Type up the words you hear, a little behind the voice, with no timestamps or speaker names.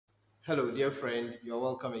Hello, dear friend. You're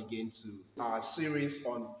welcome again to our series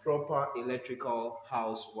on proper electrical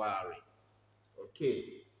house wiring.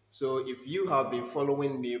 Okay, so if you have been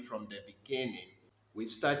following me from the beginning, we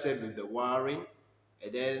started with the wiring,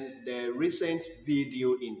 and then the recent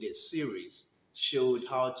video in this series showed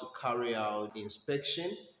how to carry out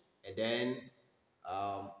inspection and then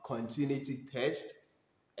continuity test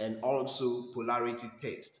and also polarity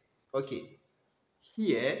test. Okay,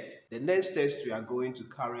 here, the next test we are going to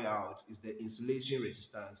carry out is the insulation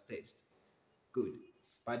resistance test. Good.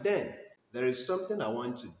 But then, there is something I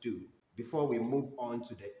want to do before we move on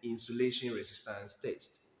to the insulation resistance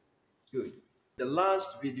test. Good. The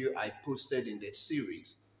last video I posted in the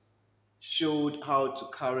series showed how to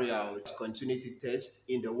carry out continuity test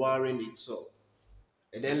in the wiring itself.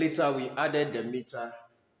 And then later we added the meter,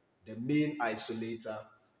 the main isolator,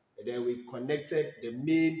 and then we connected the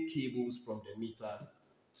main cables from the meter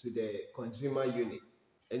to the consumer unit.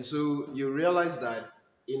 And so you realize that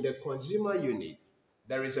in the consumer unit,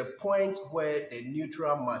 there is a point where the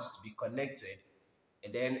neutral must be connected,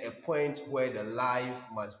 and then a point where the live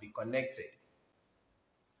must be connected.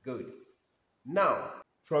 Good. Now,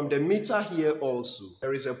 from the meter here also,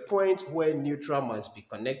 there is a point where neutral must be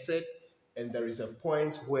connected, and there is a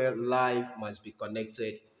point where live must be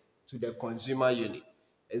connected to the consumer unit.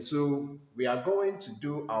 And so we are going to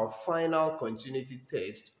do our final continuity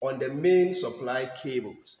test on the main supply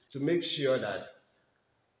cables to make sure that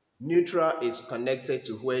neutral is connected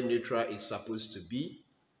to where neutral is supposed to be,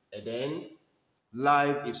 and then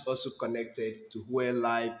live is also connected to where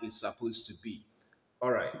live is supposed to be.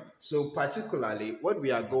 All right, so particularly what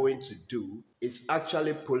we are going to do is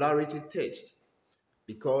actually polarity test,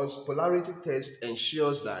 because polarity test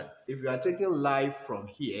ensures that if you are taking live from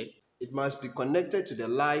here, it must be connected to the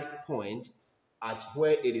live point at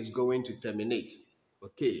where it is going to terminate.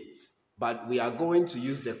 Okay, but we are going to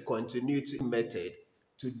use the continuity method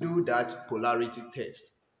to do that polarity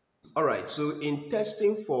test. All right, so in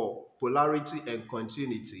testing for polarity and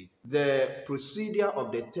continuity, the procedure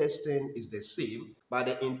of the testing is the same, but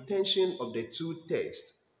the intention of the two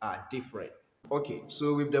tests are different. Okay,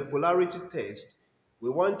 so with the polarity test, we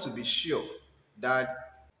want to be sure that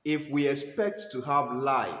if we expect to have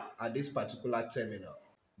live at this particular terminal,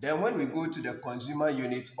 then when we go to the consumer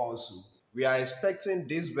unit also, we are expecting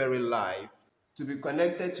this very live to be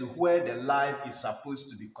connected to where the live is supposed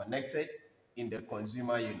to be connected in the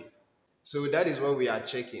consumer unit. So that is what we are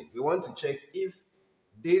checking. We want to check if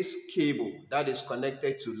this cable that is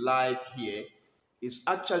connected to live here is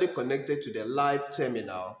actually connected to the live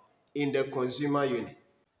terminal in the consumer unit.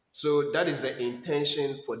 So that is the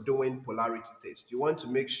intention for doing polarity test. You want to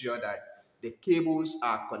make sure that the cables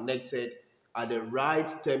are connected at the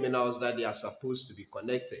right terminals that they are supposed to be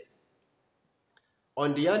connected.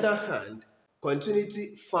 On the other hand,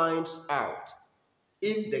 continuity finds out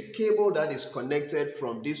if the cable that is connected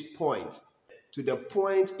from this point to the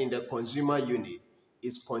point in the consumer unit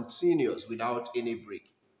is continuous without any break.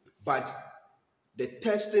 But the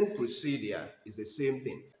testing procedure is the same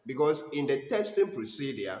thing, because in the testing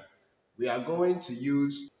procedure, we are going to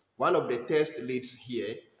use one of the test leads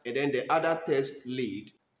here and then the other test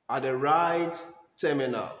lead at the right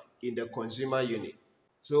terminal in the consumer unit.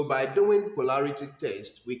 So by doing polarity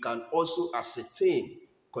test, we can also ascertain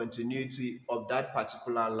continuity of that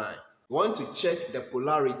particular line. We want to check the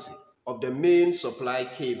polarity of the main supply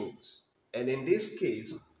cables. And in this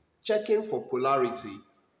case, checking for polarity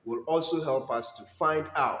will also help us to find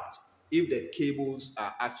out if the cables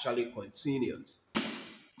are actually continuous.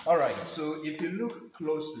 All right, so if you look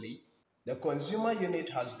closely, the consumer unit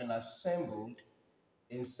has been assembled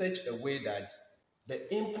in such a way that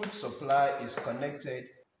the input supply is connected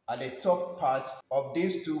at the top part of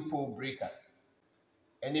this two-pole breaker.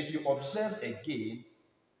 And if you observe again,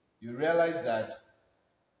 you realize that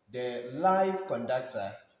the live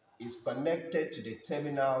conductor is connected to the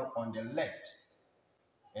terminal on the left,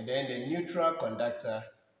 and then the neutral conductor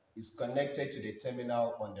is connected to the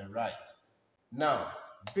terminal on the right. Now,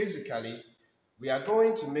 basically, we are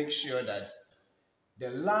going to make sure that the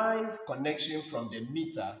live connection from the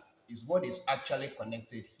meter is what is actually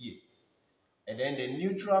connected here. And then the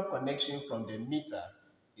neutral connection from the meter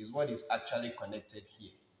is what is actually connected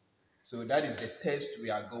here. So that is the test we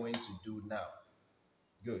are going to do now.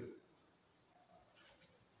 Good.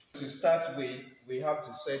 To start with, we have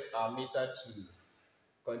to set our meter to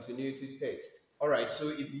continuity test. All right, so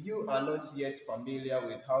if you are not yet familiar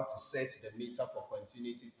with how to set the meter for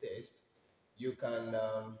continuity test, you can,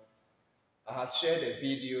 I have shared a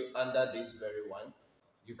video under this very one.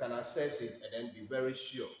 You can access it and then be very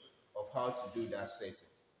sure of how to do that setting.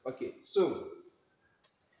 Okay, so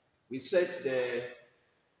we set the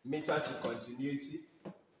meter to continuity.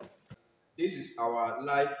 This is our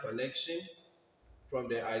live connection from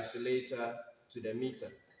the isolator to the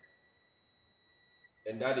meter,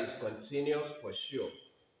 and that is continuous for sure.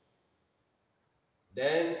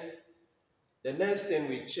 Then the next thing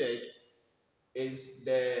we check is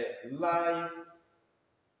the live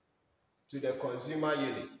to the consumer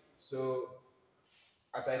unit. So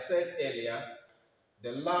as I said earlier,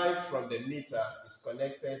 the live from the meter is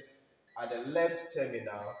connected at the left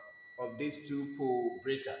terminal of this two-pole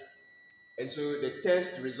breaker. And so the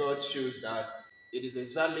test result shows that it is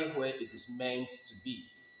exactly where it is meant to be.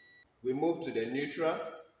 We move to the neutral.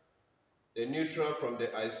 The neutral from the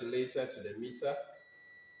isolator to the meter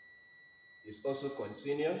is also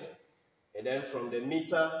continuous. And then from the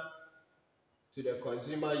meter to the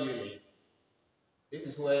consumer unit, this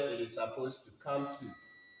is where it is supposed to come to.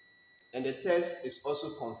 And the test is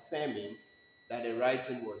also confirming that the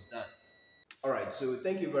writing was done. Alright, so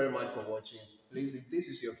thank you very much for watching. Please, if this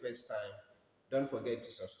is your first time, don't forget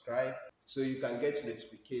to subscribe so you can get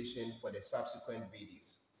notification for the subsequent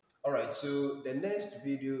videos. Alright, so the next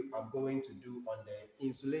video I'm going to do on the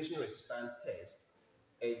insulation resistance test,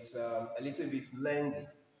 it's a little bit lengthy.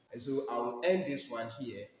 And so I will end this one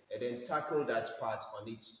here and then tackle that part on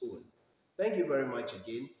its own. Thank you very much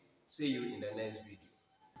again. See you in the next video.